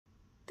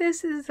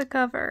This is the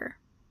cover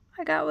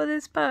I got with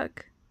this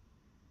book.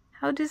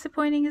 How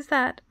disappointing is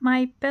that?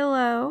 My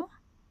pillow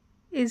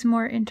is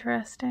more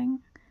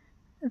interesting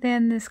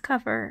than this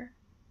cover,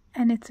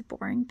 and it's a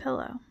boring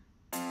pillow.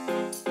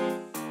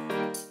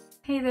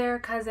 Hey there,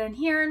 Kazen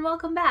here, and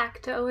welcome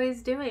back to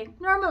Always Doing.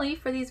 Normally,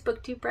 for these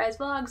Booktube prize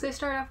vlogs, I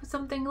start off with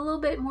something a little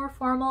bit more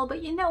formal,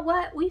 but you know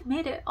what? We've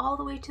made it all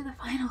the way to the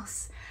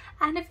finals.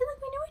 And I feel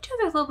like we know each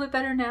other a little bit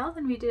better now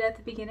than we did at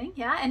the beginning,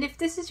 yeah? And if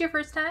this is your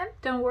first time,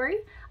 don't worry.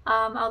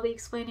 I'll be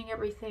explaining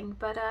everything,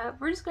 but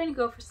we're just going to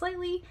go for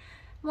slightly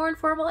more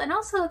informal, and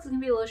also it's going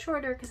to be a little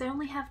shorter because I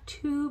only have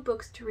 2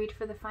 books to read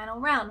for the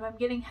final round. I'm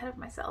getting ahead of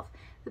myself.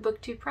 The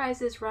Booktube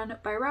prize is run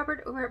by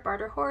Robert over at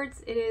Barter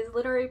Hordes. It is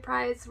literary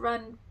prize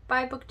run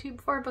by Booktube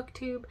for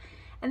Booktube,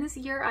 and this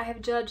year I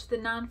have judged the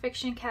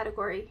nonfiction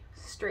category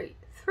straight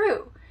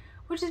through,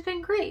 which has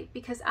been great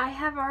because I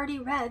have already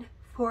read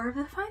 4 of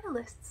the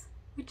finalists,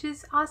 which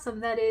is awesome.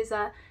 That is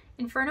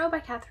Inferno by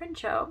Catherine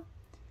Cho,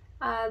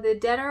 The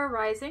Dead Are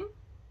Rising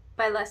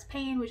by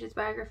Payne, which is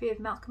biography of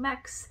Malcolm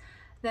X.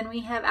 Then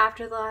we have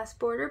After the Last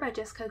Border by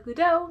Jessica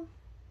Goudeau,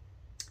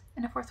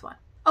 and a 4th one.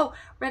 Oh,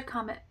 Red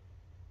Comet,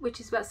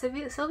 which is about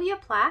Sylvia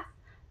Plath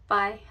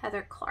by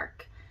Heather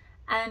Clark.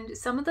 And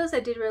some of those I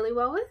did really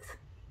well with.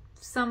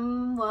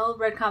 Some, well,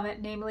 Red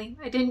Comet, namely,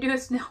 I didn't do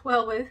as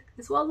well with.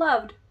 It's well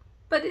loved,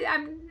 but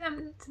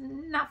it's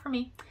not for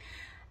me.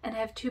 And I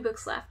have 2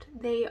 books left.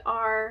 They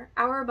are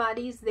Our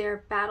Bodies,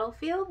 Their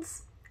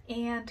Battlefields,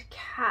 and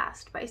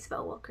Caste by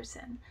Isabel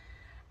Wilkerson.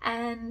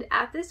 And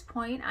at this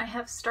point, I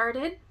have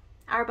started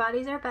Our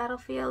Bodies, Our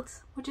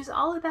Battlefields, which is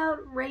all about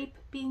rape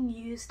being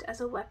used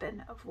as a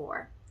weapon of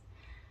war.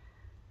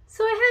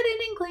 So I had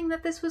an inkling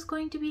that this was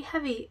going to be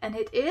heavy, and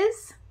it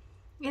is.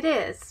 It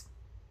is.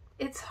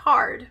 It's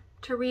hard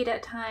to read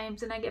at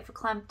times, and I get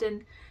verklempt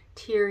and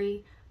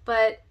teary,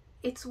 but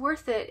it's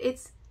worth it.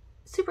 It's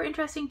super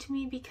interesting to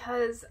me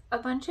because a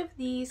bunch of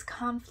these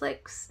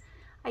conflicts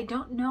I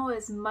don't know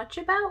as much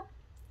about,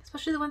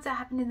 especially the ones that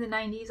happened in the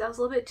 90s. I was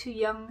a little bit too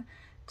young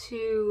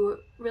to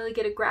really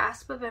get a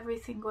grasp of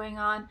everything going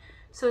on.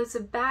 So it's a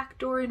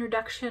backdoor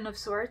introduction of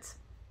sorts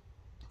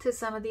to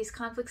some of these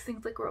conflicts,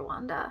 things like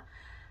Rwanda,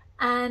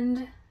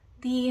 and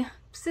the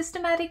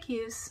systematic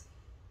use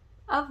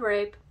of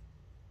rape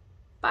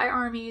by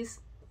armies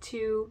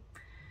to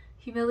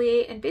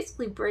humiliate and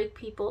basically break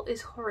people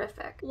is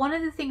horrific. One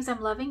of the things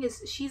I'm loving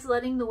is she's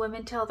letting the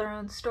women tell their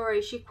own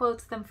story. She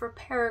quotes them for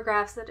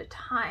paragraphs at a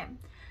time,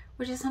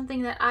 which is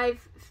something that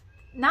I've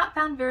not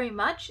found very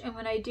much, and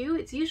when I do,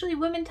 it's usually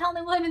women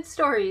telling women's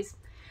stories.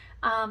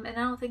 And I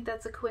don't think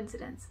that's a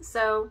coincidence.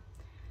 So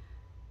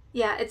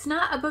yeah, it's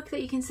not a book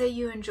that you can say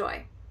you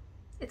enjoy.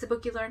 It's a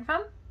book you learn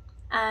from,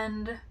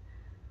 and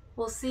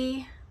we'll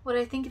see what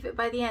I think of it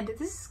by the end.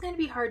 This is going to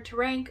be hard to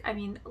rank. I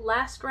mean,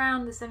 last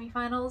round, the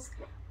semifinals,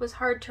 was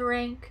hard to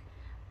rank.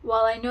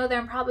 While I know that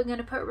I'm probably going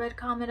to put Red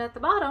Comet at the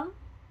bottom,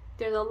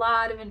 there's a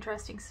lot of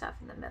interesting stuff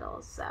in the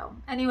middle. So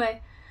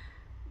anyway,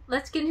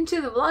 let's get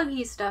into the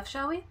vloggy stuff,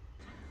 shall we?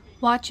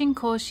 Watching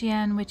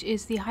Koshien, which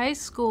is the high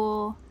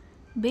school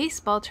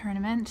baseball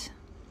tournament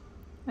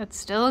that's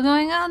still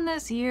going on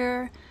this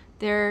year.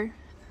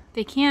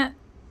 They can't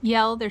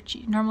yell their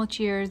normal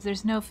cheers.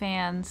 There's no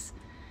fans.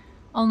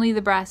 Only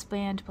the brass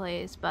band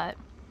plays, but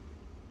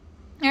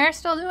they're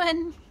still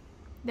doing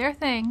their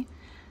thing.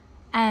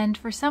 And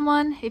for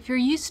someone, if you're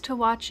used to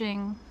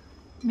watching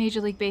Major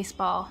League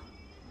Baseball,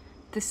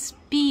 the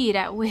speed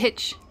at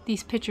which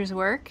these pitchers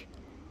work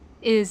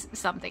is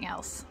something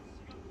else.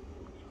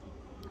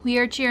 We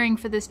are cheering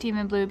for this team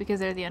in blue because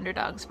they're the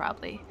underdogs,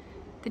 probably.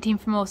 The team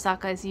from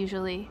Osaka is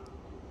usually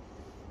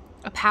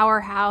a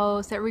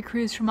powerhouse that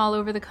recruits from all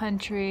over the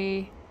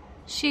country.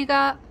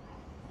 Shiga,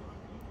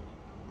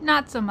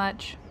 not so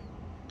much.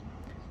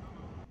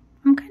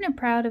 I'm kind of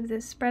proud of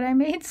this spread I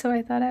made, so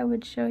I thought I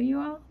would show you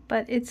all.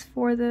 But it's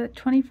for the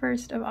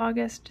 21st of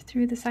August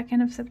through the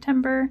 2nd of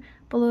September.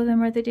 Below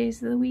them are the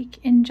days of the week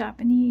in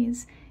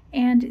Japanese.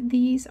 And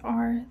these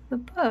are the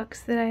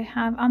books that I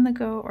have on the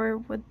go or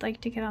would like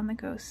to get on the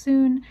go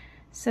soon.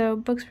 So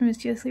Books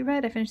Promiscuously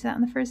Read, I finished that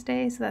on the first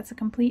day, so that's a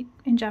complete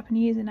in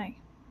Japanese, and I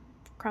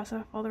cross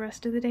off all the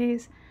rest of the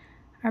days.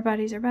 Our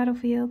Bodies Are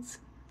Battlefields,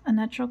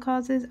 Unnatural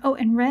Causes. Oh,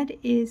 and red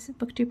is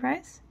Booktube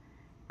prize.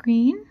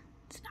 Green,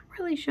 it's not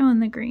really showing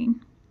the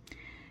green,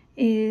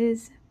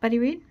 is Buddy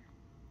Read.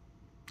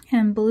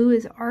 And blue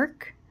is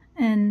Arc,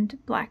 and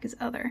black is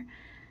Other.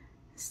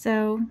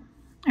 So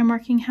I'm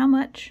marking how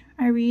much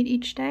I read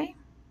each day,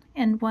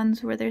 and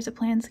ones where there's a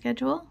planned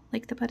schedule,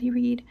 like the Buddy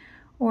Read,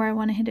 or I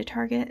want to hit a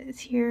target, is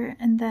here.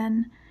 And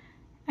then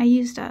I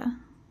used a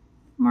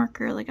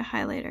marker, like a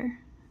highlighter,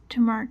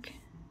 to mark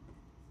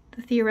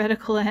the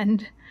theoretical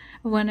end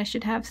of when I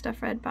should have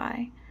stuff read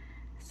by.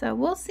 So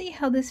we'll see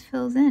how this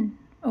fills in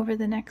over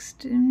the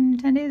next 10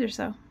 days or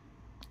so.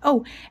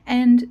 Oh,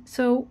 and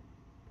so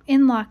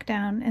in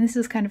lockdown, and this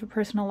is kind of a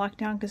personal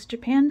lockdown because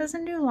Japan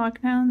doesn't do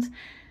lockdowns,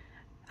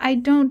 I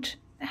don't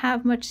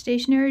have much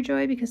stationery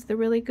joy because the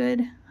really good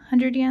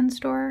 100 yen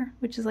store,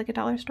 which is like a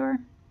dollar store,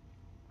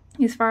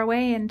 is far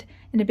away and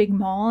in a big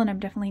mall, and I'm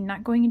definitely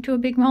not going into a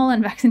big mall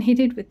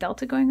unvaccinated with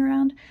Delta going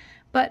around.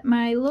 But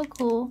my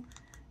local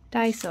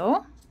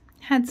Daiso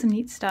had some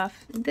neat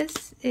stuff.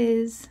 This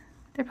is,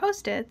 they're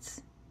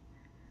Post-its,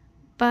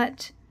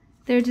 but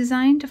they're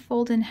designed to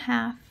fold in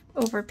half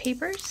over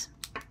papers.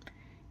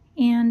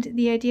 And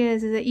the idea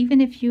is that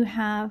even if you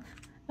have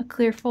a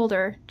clear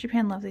folder,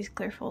 Japan loves these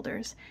clear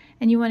folders,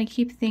 and you want to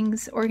keep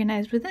things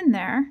organized within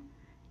there,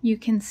 you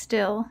can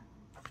still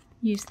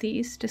use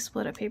these to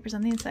split up papers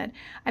on the inside.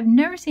 I've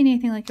never seen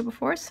anything like it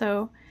before,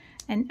 so,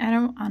 and I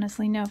don't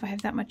honestly know if I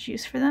have that much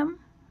use for them,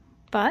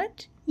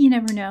 but you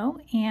never know,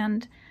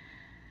 and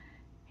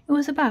it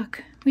was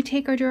 $1. We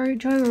take our joy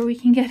where we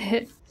can get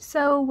it.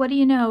 So what do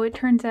you know, it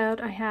turns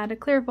out I had a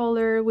clear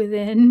folder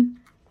within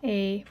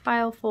a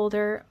file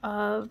folder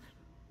of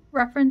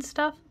reference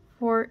stuff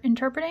for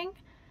interpreting.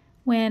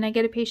 When I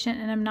get a patient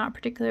and I'm not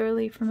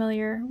particularly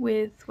familiar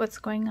with what's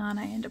going on,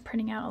 I end up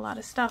printing out a lot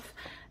of stuff,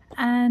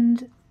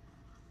 and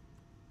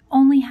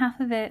only half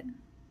of it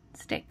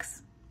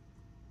sticks.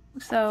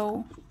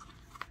 So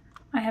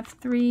I have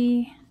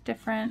 3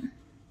 different,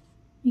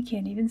 you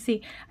can't even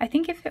see. I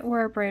think if it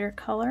were a brighter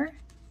color,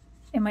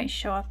 it might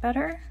show up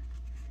better.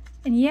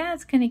 And yeah,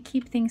 it's going to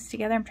keep things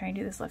together. I'm trying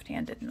to do this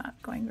left-handed, not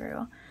going very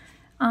well.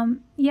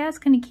 Yeah, it's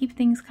going to keep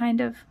things kind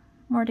of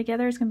more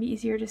together. It's going to be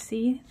easier to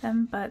see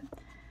them, but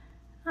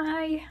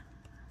I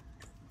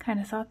kind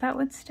of thought that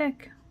would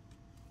stick.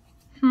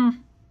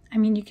 I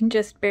mean, you can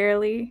just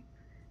barely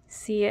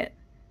see it.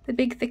 The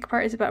big thick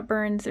part is about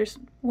burns. There's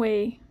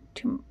way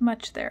too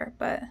much there,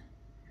 but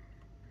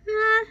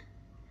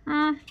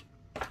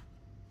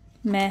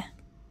meh.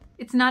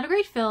 It's not a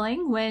great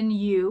feeling when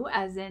you,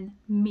 as in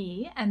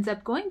me, ends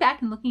up going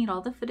back and looking at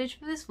all the footage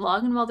for this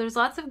vlog, and while there's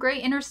lots of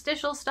great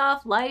interstitial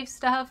stuff, life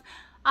stuff,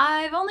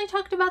 I've only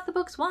talked about the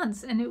books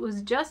once, and it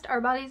was just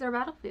Our Bodies, Our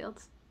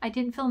Battlefields. I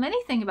didn't film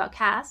anything about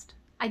Caste.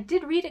 I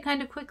did read it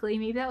kind of quickly,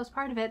 maybe that was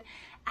part of it,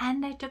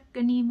 and I took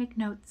anemic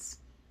notes.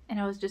 And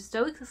I was just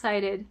so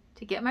excited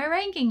to get my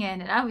ranking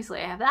in, and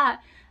obviously I have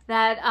that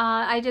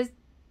I just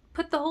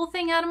put the whole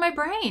thing out of my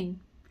brain.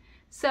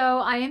 So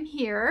I am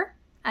here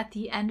at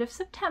the end of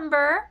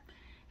September,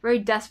 very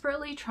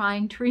desperately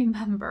trying to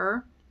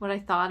remember what I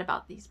thought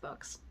about these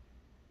books.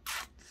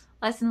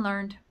 Lesson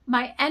learned.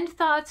 My end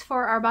thoughts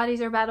for Our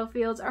Bodies, Our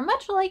Battlefields are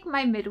much like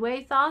my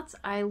midway thoughts.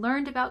 I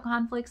learned about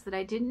conflicts that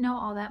I didn't know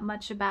all that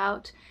much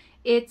about.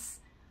 It's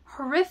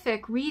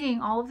horrific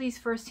reading all of these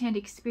firsthand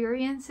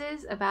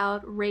experiences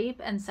about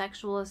rape and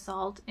sexual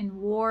assault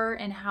in war,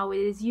 and how it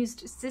is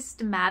used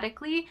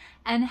systematically,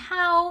 and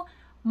how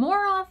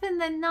more often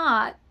than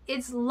not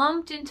it's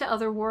lumped into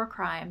other war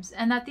crimes,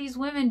 and that these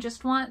women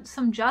just want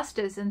some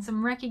justice and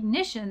some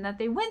recognition that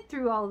they went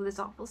through all of this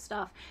awful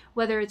stuff,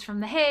 whether it's from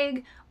The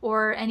Hague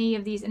or any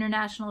of these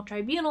international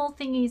tribunal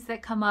thingies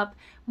that come up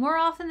more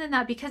often than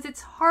not, because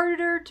it's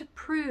harder to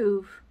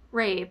prove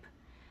rape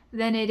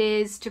than it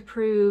is to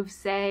prove,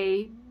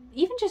 say,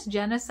 even just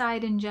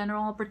genocide in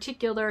general,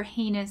 particular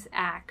heinous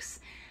acts.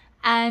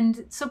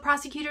 And so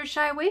prosecutors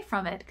shy away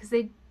from it because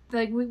they,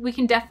 like, we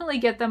can definitely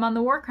get them on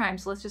the war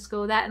crimes. Let's just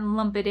go with that and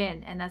lump it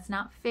in. And that's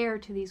not fair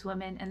to these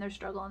women and their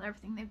struggle and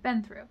everything they've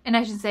been through. And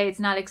I should say it's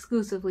not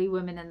exclusively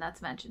women, and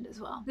that's mentioned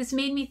as well. This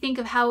made me think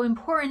of how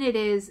important it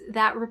is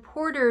that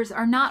reporters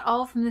are not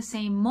all from the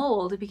same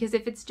mold, because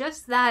if it's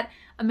just that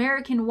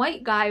American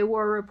white guy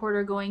war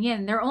reporter going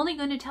in, they're only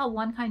going to tell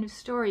one kind of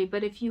story.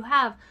 But if you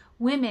have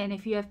women,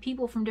 if you have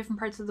people from different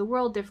parts of the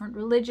world, different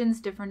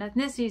religions, different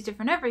ethnicities,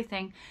 different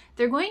everything,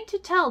 they're going to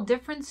tell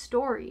different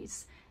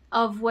stories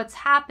of what's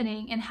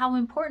happening and how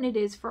important it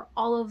is for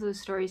all of those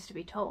stories to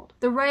be told.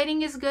 The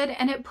writing is good,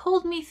 and it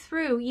pulled me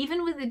through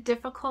even with a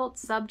difficult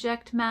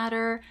subject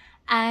matter,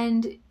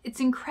 and it's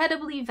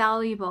incredibly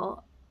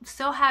valuable. I'm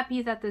so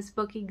happy that this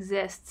book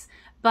exists,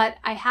 but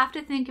I have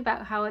to think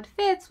about how it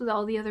fits with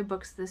all the other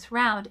books this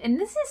round. And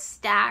this is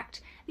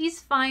stacked. These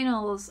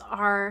finals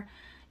are,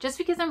 just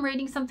because I'm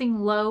rating something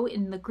low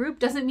in the group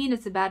doesn't mean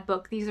it's a bad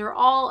book. These are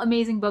all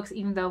amazing books,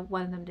 even though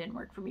one of them didn't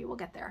work for me. We'll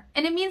get there.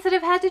 And it means that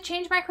I've had to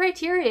change my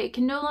criteria. It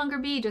can no longer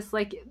be just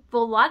like,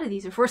 well, a lot of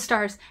these are 4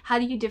 stars. How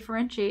do you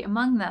differentiate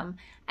among them?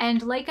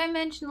 And like I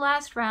mentioned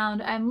last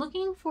round, I'm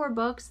looking for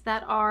books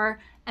that are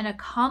an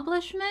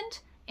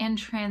accomplishment and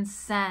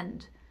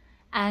transcend.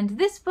 And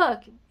this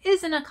book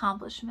is an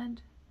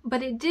accomplishment,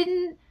 but it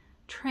didn't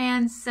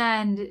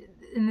transcend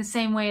in the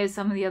same way as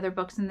some of the other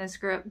books in this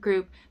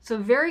group. So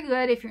very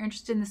good if you're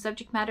interested in the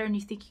subject matter and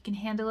you think you can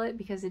handle it,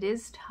 because it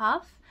is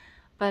tough,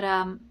 but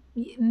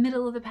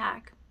middle of the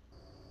pack.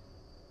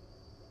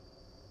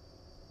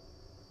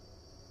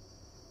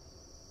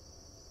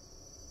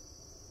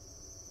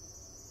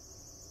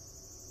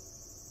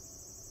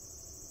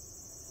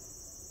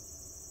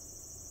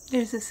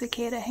 There's a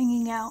cicada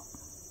hanging out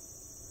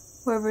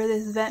wherever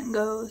this vent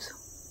goes.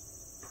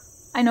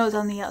 I know it's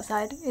on the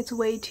outside. It's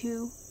way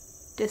too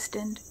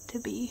distant to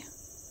be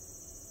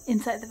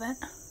inside the vent.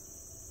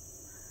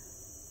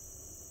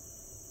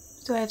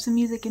 So I have some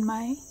music in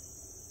my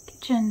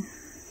kitchen.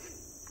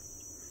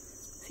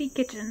 See,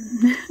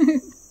 kitchen.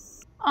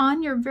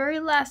 On your very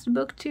last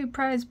Booktube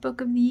Prize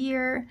book of the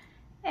year,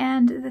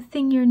 and the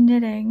thing you're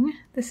knitting,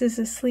 this is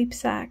a sleep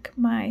sack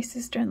my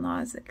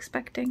sister-in-law is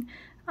expecting,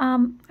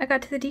 I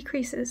got to the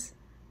decreases.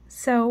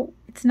 So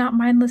it's not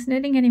mindless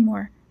knitting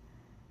anymore.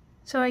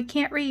 So I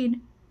can't read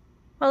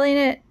while I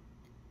knit.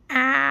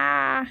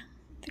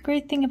 The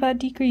great thing about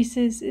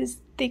decreases is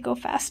they go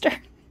faster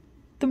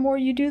the more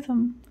you do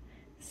them.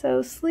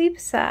 So sleep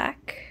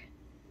sack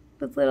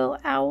with little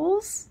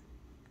owls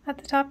at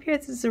the top here.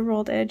 This is a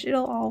rolled edge.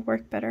 It'll all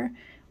work better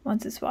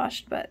once it's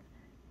washed, but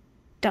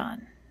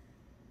done.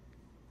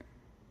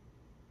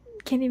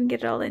 Can't even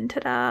get it all in.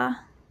 Ta-da!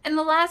 And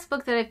the last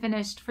book that I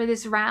finished for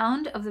this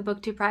round of the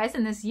Booktube Prize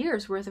and this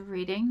year's worth of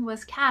reading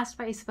was Caste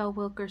by Isabel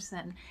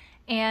Wilkerson.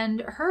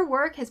 And her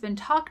work has been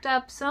talked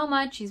up so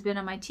much. She's been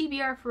on my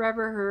TBR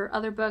forever. Her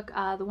other book,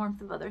 The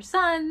Warmth of Other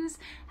Suns,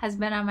 has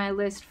been on my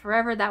list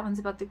forever. That one's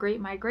about the Great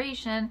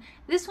Migration.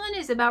 This one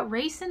is about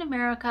race in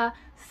America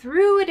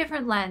through a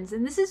different lens.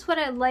 And this is what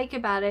I like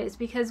about it, is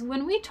because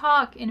when we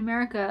talk in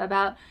America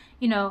about,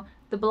 you know,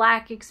 the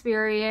Black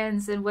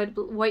experience and what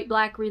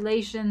white-Black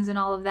relations and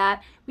all of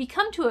that, we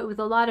come to it with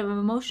a lot of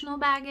emotional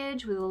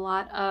baggage, with a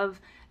lot of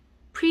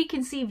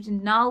preconceived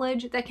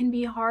knowledge that can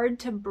be hard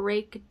to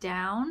break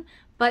down.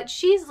 But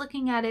she's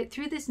looking at it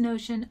through this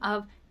notion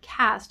of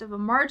caste, of a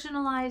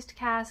marginalized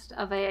caste,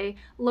 of a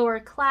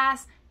lower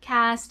class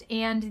caste,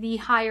 and the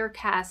higher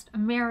caste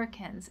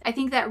Americans. I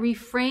think that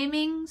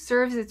reframing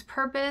serves its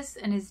purpose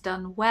and is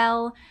done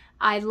well.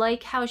 I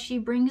like how she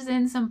brings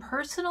in some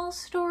personal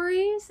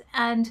stories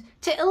and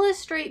to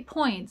illustrate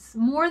points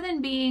more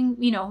than being,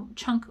 you know, a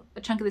chunk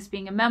of this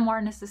being a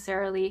memoir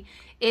necessarily.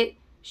 It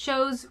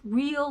shows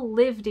real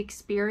lived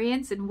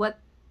experience and what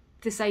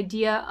this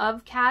idea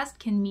of caste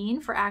can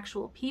mean for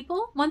actual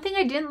people. One thing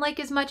I didn't like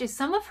as much is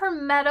some of her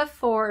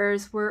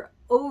metaphors were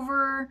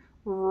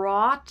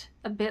overwrought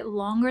a bit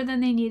longer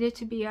than they needed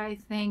to be, I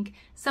think.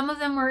 Some of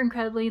them were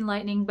incredibly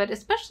enlightening, but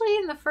especially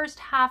in the first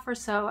half or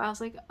so, I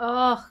was like,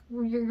 oh,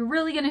 you're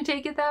really gonna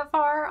take it that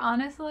far,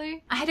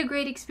 honestly? I had a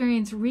great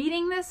experience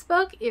reading this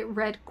book. It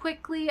read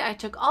quickly. I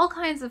took all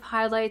kinds of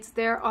highlights.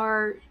 There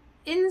are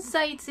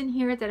insights in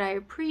here that I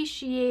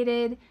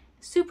appreciated.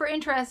 Super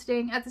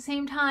interesting. At the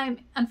same time,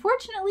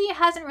 unfortunately, it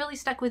hasn't really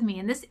stuck with me,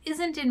 and this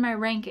isn't in my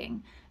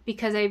ranking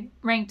because I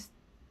ranked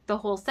the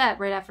whole set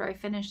right after I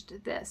finished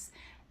this.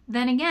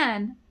 Then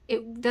again,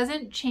 it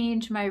doesn't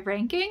change my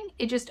ranking.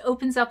 It just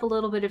opens up a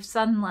little bit of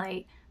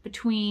sunlight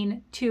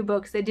between two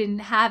books that didn't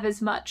have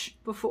as much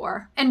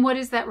before. And what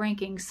is that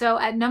ranking? So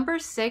at number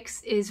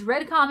 6 is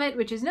Red Comet,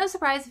 which is no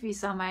surprise if you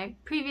saw my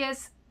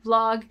previous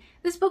vlog.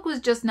 This book was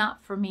just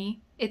not for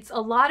me. It's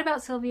a lot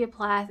about Sylvia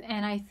Plath,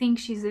 and I think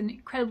she's an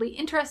incredibly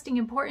interesting,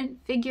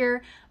 important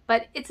figure,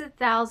 but it's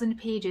 1,000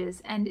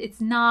 pages, and it's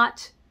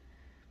not,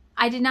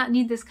 I did not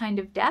need this kind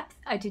of depth.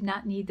 I did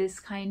not need this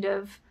kind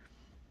of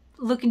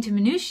look into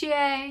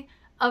minutiae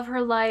of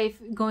her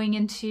life, going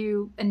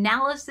into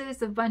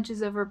analysis of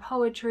bunches of her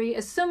poetry,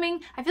 assuming,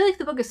 I feel like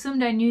the book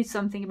assumed I knew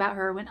something about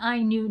her when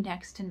I knew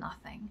next to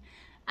nothing.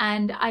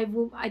 And I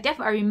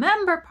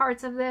remember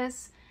parts of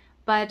this,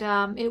 but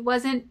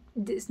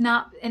it's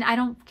not, and I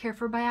don't care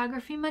for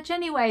biography much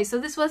anyway, so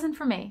this wasn't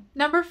for me.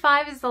 Number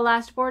 5 is The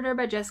Last Border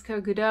by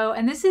Jessica Goudeau,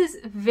 and this is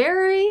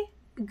very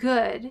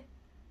good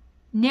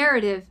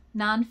narrative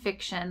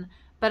nonfiction,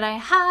 but I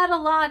had a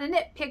lot of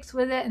nitpicks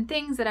with it and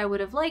things that I would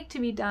have liked to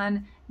be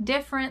done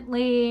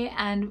differently,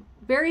 and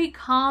very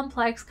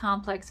complex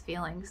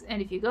feelings.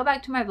 And if you go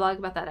back to my vlog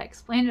about that, I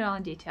explained it all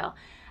in detail.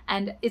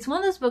 And it's one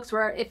of those books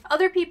where if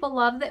other people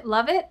love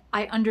it,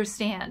 I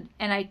understand,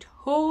 and I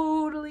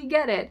totally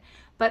get it.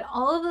 But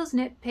all of those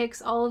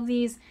nitpicks, all of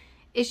these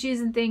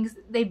issues and things,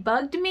 they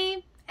bugged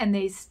me, and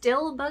they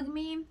still bug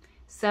me.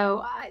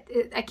 So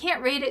I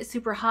can't rate it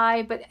super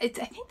high, but I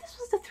think this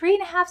was a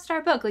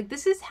 3.5-star book. Like,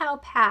 this is how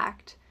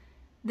packed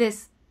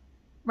this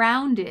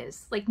round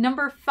is. Like,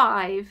 number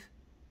 5,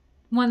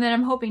 one that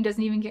I'm hoping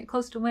doesn't even get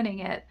close to winning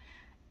it,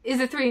 is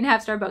a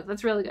 3.5-star book.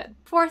 That's really good.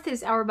 4th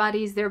is Our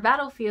Bodies, Their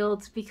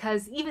Battlefields,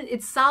 because even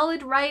it's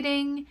solid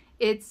writing.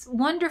 It's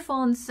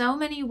wonderful in so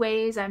many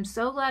ways. I'm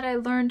so glad I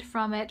learned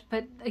from it,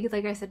 but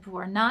like I said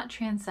before, not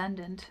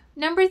transcendent.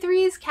 Number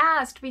 3 is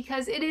Caste,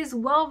 because it is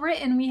well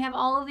written. We have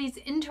all of these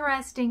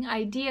interesting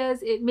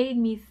ideas. It made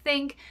me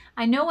think.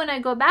 I know when I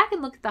go back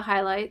and look at the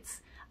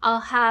highlights, I'll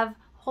have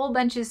whole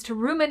bunches to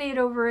ruminate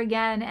over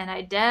again, and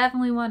I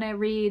definitely want to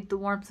read The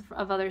Warmth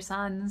of Other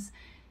Suns.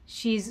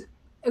 She's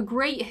a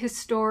great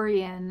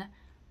historian,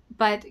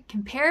 but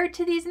compared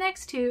to these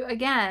next two,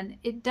 again,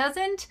 it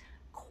doesn't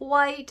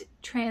quite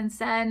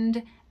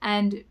transcend,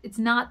 and it's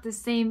not the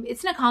same.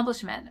 It's an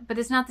accomplishment, but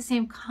it's not the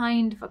same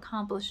kind of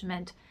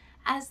accomplishment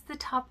as the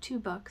top 2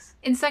 books.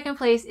 In 2nd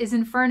place is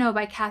Inferno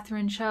by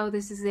Catherine Cho.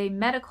 This is a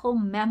medical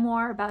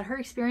memoir about her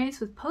experience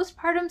with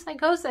postpartum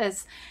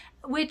psychosis,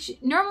 which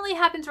normally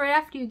happens right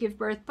after you give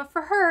birth, but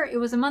for her, it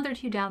was a month or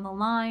 2 down the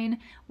line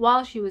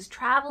while she was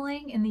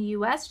traveling in the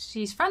US.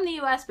 She's from the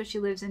US, but she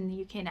lives in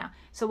the UK now.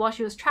 So while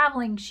she was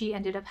traveling, she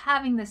ended up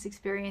having this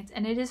experience,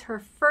 and it is her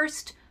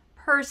first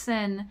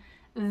person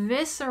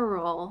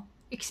visceral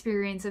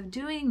experience of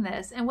doing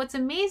this. And what's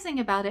amazing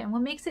about it and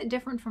what makes it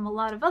different from a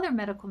lot of other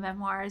medical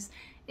memoirs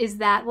is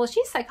that, well,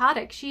 she's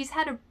psychotic. She's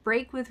had a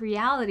break with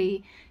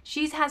reality.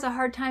 She has a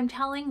hard time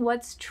telling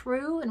what's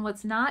true and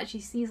what's not.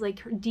 She sees like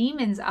her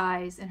demon's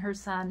eyes in her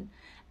son,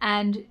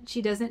 and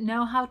she doesn't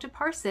know how to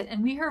parse it.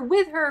 And we are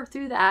with her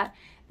through that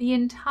the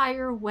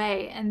entire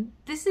way. And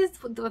this is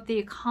what the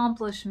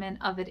accomplishment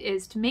of it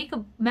is, to make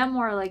a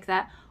memoir like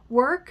that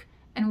work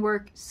and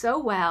work so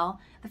well.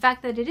 The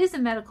fact that it is a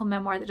medical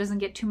memoir that doesn't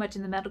get too much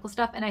in the medical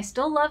stuff, and I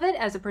still love it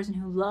as a person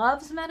who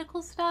loves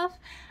medical stuff,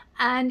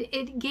 and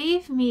it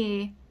gave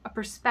me a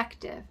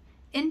perspective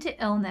into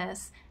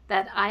illness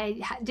that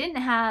I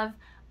didn't have,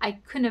 I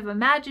couldn't have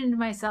imagined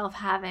myself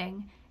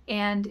having,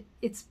 and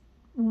it's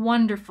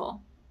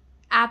wonderful,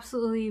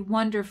 absolutely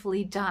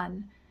wonderfully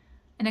done.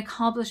 An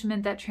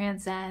accomplishment that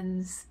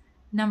transcends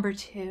number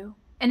 2.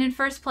 And in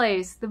first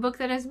place, the book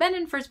that has been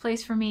in first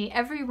place for me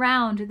every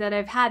round that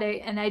I've had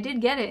it, and I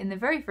did get it in the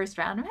very first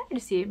round, I'm happy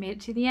to see it made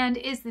it to the end,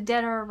 is The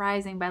Dead Are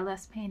Arising by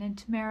Les Payne and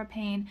Tamara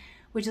Payne,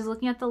 which is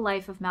looking at the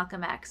life of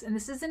Malcolm X. And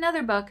this is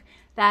another book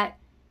that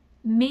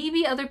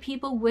maybe other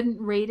people wouldn't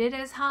rate it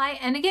as high.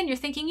 And again, you're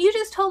thinking, you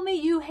just told me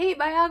you hate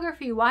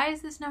biography. Why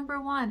is this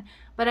number 1?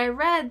 But I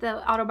read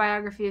the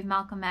autobiography of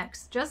Malcolm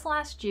X just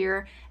last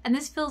year, and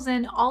this fills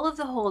in all of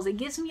the holes. It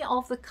gives me all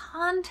of the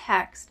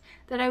context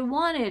that I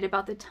wanted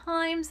about the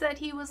times that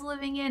he was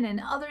living in and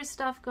other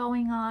stuff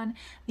going on.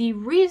 The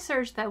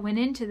research that went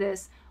into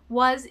this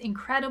was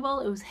incredible.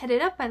 It was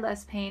headed up by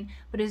Les Payne,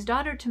 but his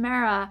daughter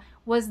Tamara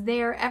was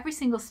there every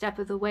single step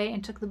of the way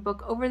and took the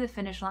book over the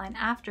finish line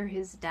after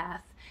his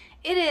death.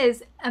 It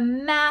is a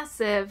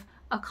massive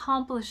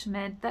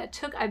accomplishment that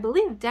took, I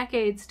believe,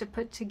 decades to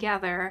put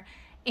together,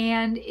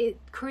 and it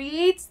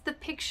creates the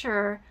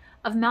picture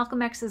of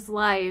Malcolm X's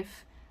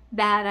life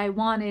that I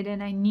wanted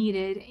and I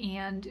needed,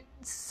 and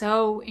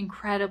so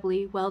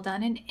incredibly well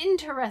done and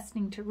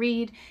interesting to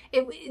read.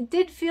 It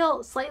did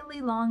feel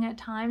slightly long at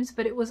times,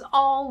 but it was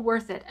all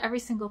worth it. Every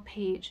single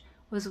page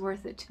was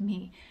worth it to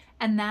me.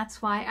 And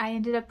that's why I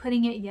ended up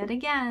putting it yet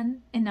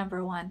again in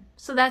number 1.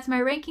 So that's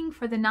my ranking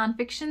for the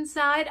nonfiction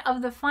side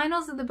of the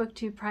finals of the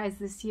Booktube Prize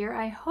this year.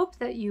 I hope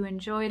that you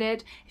enjoyed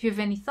it. If you have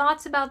any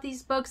thoughts about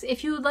these books,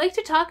 if you would like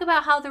to talk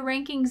about how the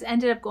rankings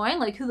ended up going,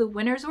 like who the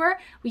winners were,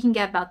 we can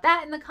get about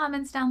that in the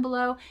comments down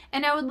below.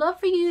 And I would love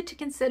for you to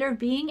consider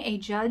being a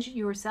judge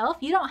yourself.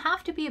 You don't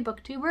have to be a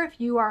booktuber.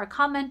 If you are a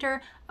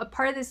commenter, a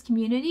part of this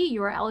community,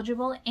 you are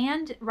eligible,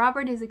 and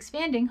Robert is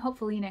expanding,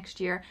 hopefully next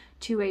year,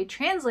 to a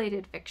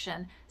translated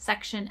fiction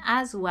section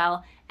as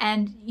well,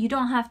 and you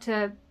don't have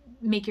to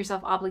make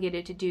yourself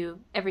obligated to do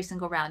every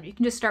single round. You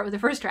can just start with the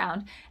first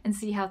round and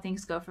see how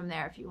things go from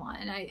there if you want.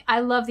 And I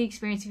love the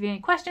experience. If you have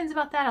any questions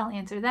about that, I'll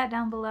answer that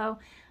down below.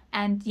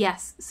 And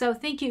yes, so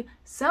thank you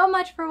so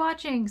much for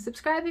watching.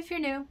 Subscribe if you're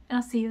new, and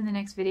I'll see you in the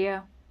next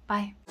video.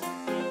 Bye.